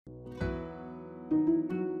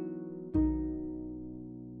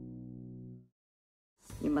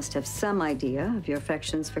must have some idea of your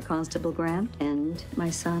affections for Constable Grant and my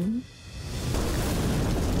son.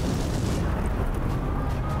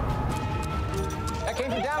 That came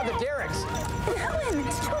from down at the derricks. Helen,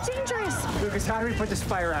 it's too dangerous. Lucas, how do we put this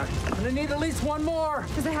fire out? I'm gonna need at least one more.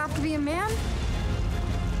 Does it have to be a man?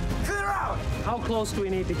 Clear out! How close do we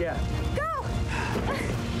need to get? Go!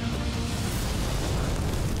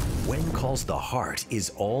 When Calls the Heart is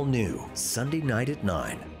all new, Sunday night at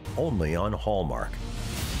 9, only on Hallmark.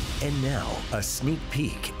 And now, a sneak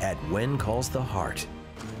peek at When Calls the Heart.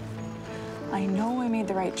 I know I made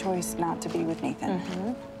the right choice not to be with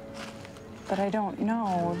Nathan. But I don't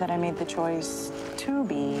know that I made the choice to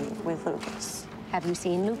be with Lucas. Have you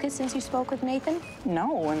seen Lucas since you spoke with Nathan?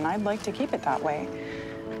 No, and I'd like to keep it that way.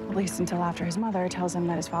 At least until after his mother tells him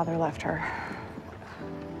that his father left her.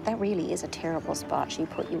 That really is a terrible spot she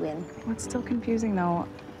put you in. What's still confusing, though,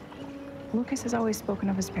 Lucas has always spoken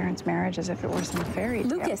of his parents' marriage as if it were some fairy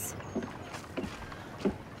tale. Lucas!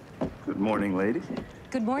 Good morning, ladies.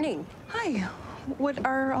 Good morning. Hi. What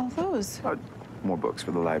are all those? More books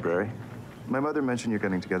for the library. My mother mentioned you're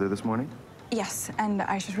getting together this morning. Yes, and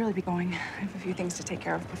I should really be going. I have a few things to take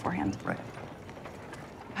care of beforehand. Right.